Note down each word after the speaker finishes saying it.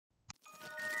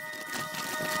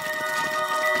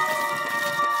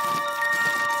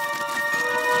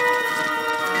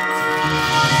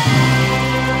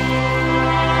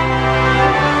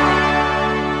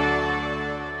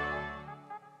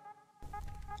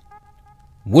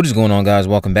What is going on, guys?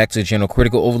 Welcome back to the channel.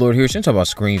 Critical Overlord here. Since talking about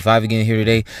Scream 5 again here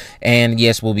today, and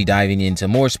yes, we'll be diving into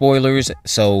more spoilers.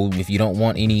 So if you don't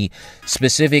want any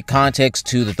specific context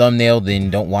to the thumbnail, then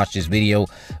don't watch this video.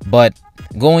 But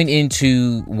going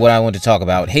into what I want to talk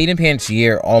about, Hayden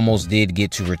Panettiere almost did get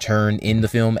to return in the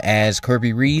film as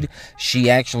Kirby Reed.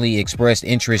 She actually expressed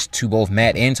interest to both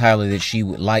Matt and Tyler that she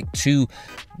would like to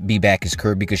be back as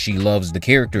Kirby because she loves the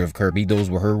character of Kirby.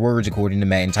 Those were her words, according to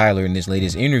Matt and Tyler in this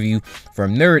latest interview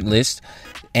from Nerd List.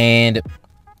 And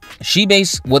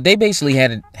what they basically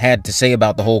had to say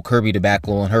about the whole Kirby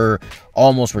debacle and her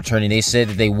almost returning, they said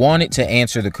that they wanted to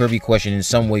answer the Kirby question in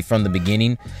some way from the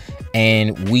beginning,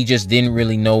 and we just didn't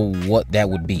really know what that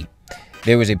would be.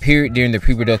 There was a period during the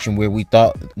pre-production where we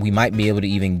thought we might be able to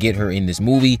even get her in this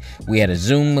movie. We had a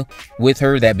Zoom with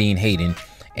her, that being Hayden,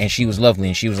 and she was lovely,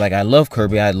 and she was like, I love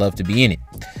Kirby, I'd love to be in it.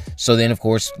 So then, of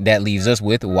course, that leaves us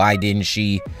with, why didn't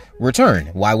she return?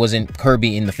 Why wasn't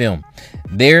Kirby in the film?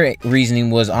 Their reasoning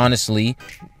was, honestly,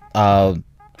 the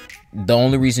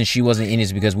only reason she wasn't in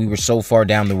is because we were so far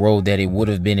down the road that it would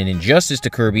have been an injustice to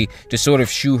Kirby to sort of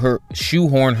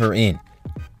shoehorn her in.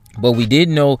 But we did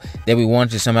know that we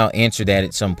wanted to somehow answer that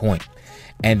at some point.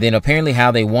 And then apparently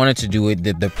how they wanted to do it,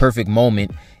 the perfect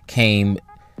moment came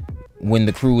when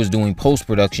the crew was doing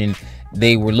post-production.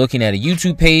 They were looking at a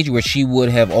YouTube page where she would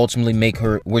ultimately make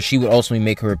her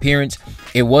appearance.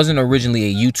 It wasn't originally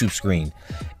a YouTube screen.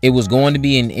 It was going to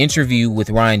be an interview with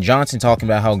Rian Johnson talking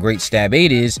about how great Stab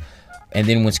 8 is. And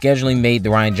then when scheduling made the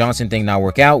Rian Johnson thing not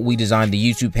work out, we designed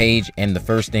the YouTube page, and the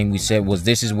first thing we said was,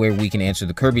 this is where we can answer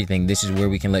the Kirby thing. This is where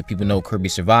we can let people know Kirby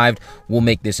survived. We'll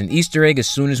make this an Easter egg. As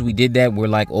soon as we did that, we're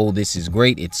like, oh, this is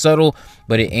great. It's subtle,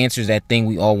 but it answers that thing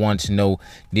we all wanted to know.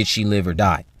 Did she live or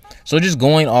die? So just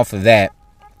going off of that,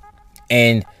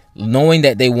 and knowing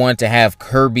that they wanted to have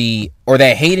Kirby, or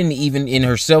that Hayden even in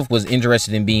herself was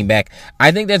interested in being back,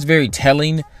 I think that's very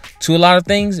telling to a lot of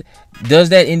things. Does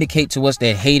that indicate to us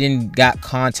that Hayden got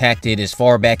contacted as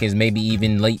far back as maybe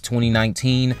even late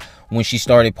 2019 when she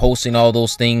started posting all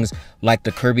those things like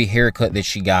the Kirby haircut that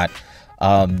she got?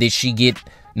 Did she get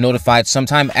notified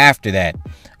sometime after that?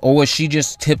 Or was she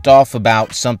just tipped off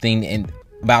about something and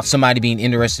about somebody being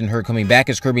interested in her coming back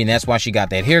as Kirby, and that's why she got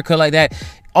that haircut like that?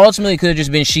 Ultimately, it could have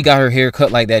just been she got her hair cut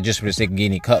like that just for the sake of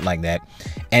getting it cut like that.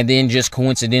 And then just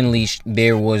coincidentally,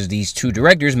 there was these two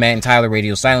directors, Matt and Tyler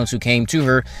Radio Silence, who came to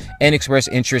her and expressed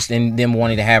interest in them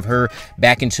wanting to have her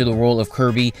back into the role of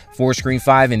Kirby for Scream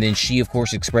 5. And then she, of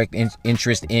course, expressed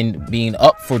interest in being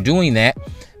up for doing that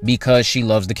because she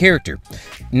loves the character.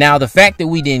 Now, the fact that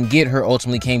we didn't get her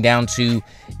ultimately came down to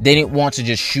they didn't want to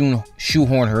just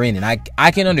shoehorn her in. And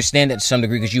I can understand that to some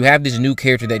degree, because you have this new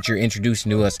character that you're introducing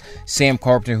to us, Sam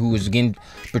Carpenter, who was again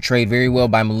portrayed very well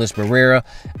by Melissa Barrera,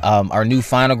 our new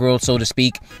final girl, so to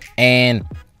speak. And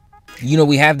you know,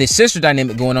 we have this sister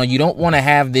dynamic going on. You don't want to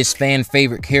have this fan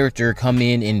favorite character come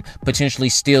in and potentially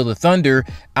steal the thunder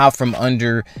out from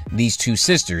under these two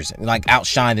sisters, like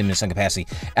outshine them in some capacity.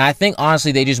 And I think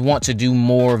honestly they just want to do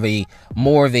more of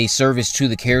a service to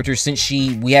the character, since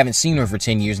we haven't seen her for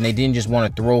 10 years, and they didn't just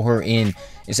want to throw her in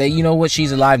and say, you know what,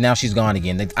 she's alive, now she's gone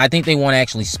again. I think they want to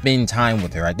actually spend time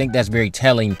with her. I think that's very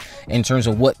telling in terms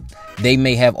of what they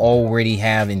may already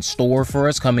have in store for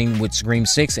us coming with Scream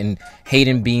 6 and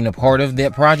Hayden being a part of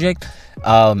that project.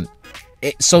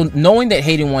 So knowing that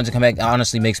Hayden wanted to come back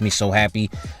honestly makes me so happy,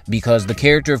 because the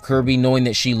character of Kirby, knowing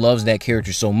that she loves that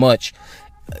character so much,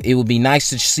 it would be nice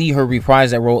to see her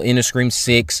reprise that role in a Scream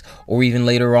 6, or even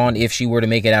later on if she were to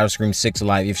make it out of Scream 6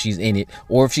 alive, if she's in it.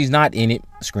 Or if she's not in it,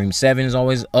 Scream 7 is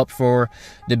always up for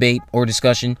debate or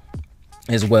discussion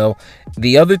as well.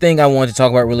 The other thing I wanted to talk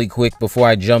about really quick before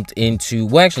I jumped into,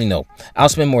 well, actually no, I'll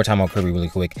spend more time on Kirby really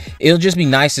quick. It'll just be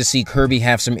nice to see Kirby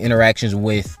have some interactions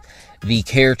with the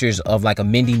characters of like a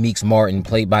Mindy Meeks Martin,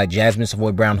 played by Jasmine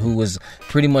Savoy Brown, who was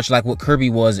pretty much like what Kirby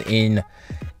was in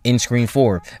Scream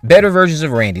 4. Better versions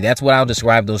of Randy. That's what I'll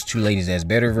describe those two ladies as.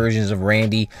 Better versions of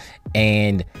Randy.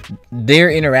 And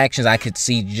their interactions I could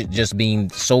see just being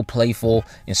so playful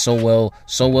and so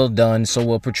well done, so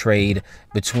well portrayed,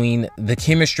 between the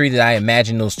chemistry that I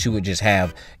imagine those two would just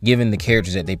have, given the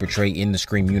characters that they portray in the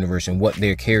Scream universe and what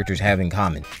their characters have in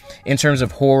common. In terms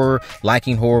of horror,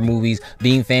 liking horror movies,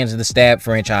 being fans of the Stab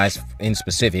franchise in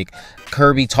specific,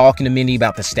 Kirby talking to Mindy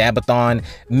about the Stabathon.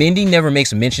 Mindy never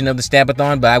makes a mention of the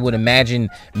Stabathon, but I would imagine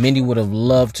Mindy would have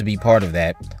loved to be part of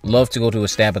that. Loved to go to a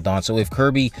Stabathon. So if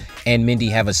Kirby and Mindy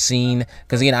have a scene,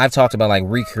 because again, I've talked about like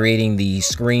recreating the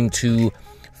Scream 2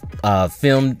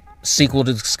 film sequel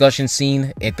discussion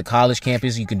scene at the college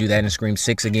campus. You can do that in Scream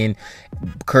 6 again.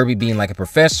 Kirby being like a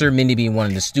professor, Mindy being one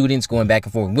of the students, going back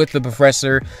and forth with the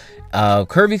professor.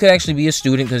 Kirby could actually be a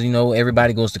student because, you know,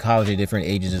 everybody goes to college at different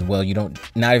ages as well.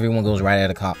 Not everyone goes right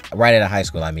out of high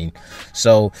school, I mean.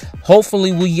 So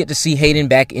hopefully we get to see Hayden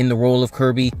back in the role of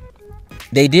Kirby.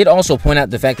 They did also point out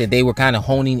the fact that they were kind of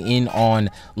honing in on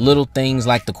little things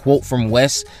like the quote from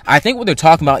Wes. I think what they're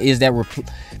talking about is that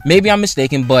maybe I'm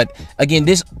mistaken, but again,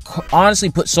 this honestly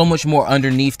puts so much more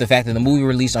underneath the fact that the movie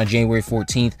released on January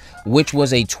 14th, which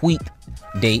was a tweet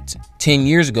date 10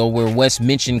 years ago where Wes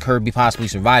mentioned Kirby possibly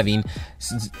surviving.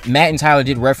 Matt and Tyler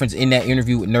did reference in that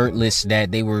interview with Nerdlist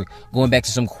that they were going back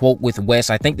to some quote with Wes.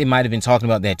 I think they might have been talking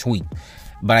about that tweet,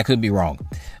 but I could be wrong.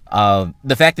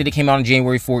 The fact that it came out on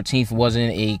January 14th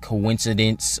wasn't a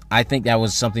coincidence. I think that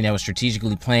was something that was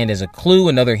strategically planned as a clue,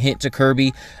 another hint to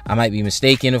Kirby. I might be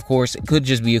mistaken, of course. It could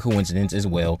just be a coincidence as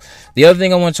well. The other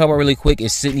thing I want to talk about really quick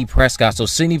is Sidney Prescott. So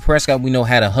Sidney Prescott, we know,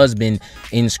 had a husband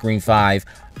in Scream 5.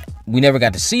 We never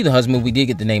got to see the husband. We did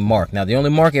get the name Mark. Now, the only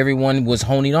Mark everyone was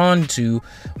honing on to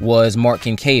was Mark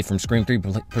Kincaid from Scream 3,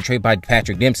 portrayed by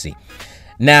Patrick Dempsey.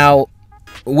 Now,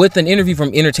 with an interview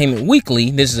from Entertainment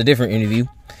Weekly, this is a different interview,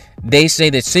 they say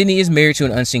that Sidney is married to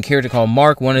an unseen character called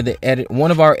Mark. One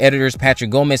of our editors, Patrick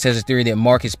Gomez, has a theory that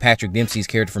Mark is Patrick Dempsey's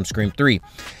character from Scream 3.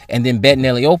 And then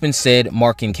Bettinelli Open said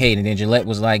Mark Kincaid. And then Gillette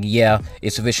was like, yeah,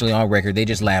 it's officially on record. They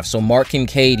just laughed. So Mark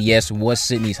Kincaid, yes, was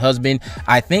Sidney's husband.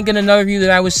 I think in another view that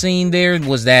I was seeing there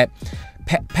was that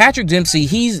Patrick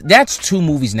Dempsey, that's 2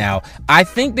 movies now. I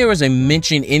think there was a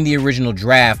mention in the original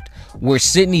draft where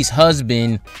Sidney's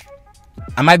husband,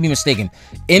 I might be mistaken.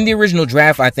 In the original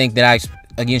draft, I think that I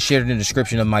again shared in the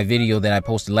description of my video that I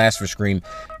posted last for Scream.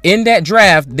 In that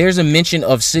draft, there's a mention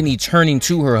of Sidney turning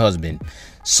to her husband.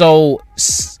 So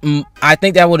I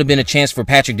think that would have been a chance for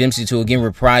Patrick Dempsey to again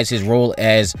reprise his role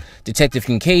as Detective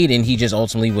Kincaid, and he just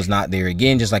ultimately was not there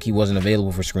again, just like he wasn't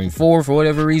available for Scream 4 for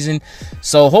whatever reason.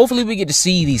 So hopefully we get to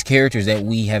see these characters that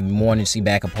we have been wanting to see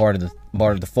back a part of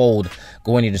the fold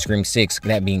going into Scream 6,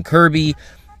 that being Kirby,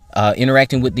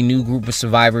 interacting with the new group of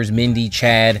survivors, Mindy,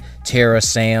 Chad, Tara,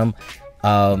 Sam,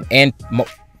 and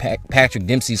Patrick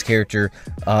Dempsey's character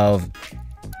of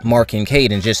Mark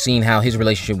Kincaid, and just seeing how his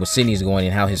relationship with Sidney is going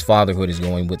and how his fatherhood is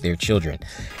going with their children,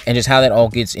 and just how that all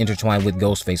gets intertwined with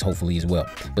Ghostface, hopefully, as well.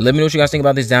 But let me know what you guys think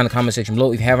about this down in the comment section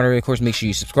below. If you haven't already, of course, make sure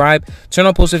you subscribe, turn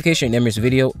on post notification, and never miss a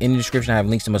video. In the description, I have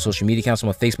links to my social media accounts on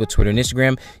my Facebook, Twitter, and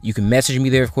Instagram. You can message me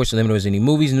there, of course, to let me know if there's any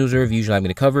movies, news, or reviews you'd like me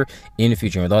to cover in the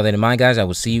future. And with all that in mind, guys, I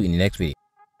will see you in the next video.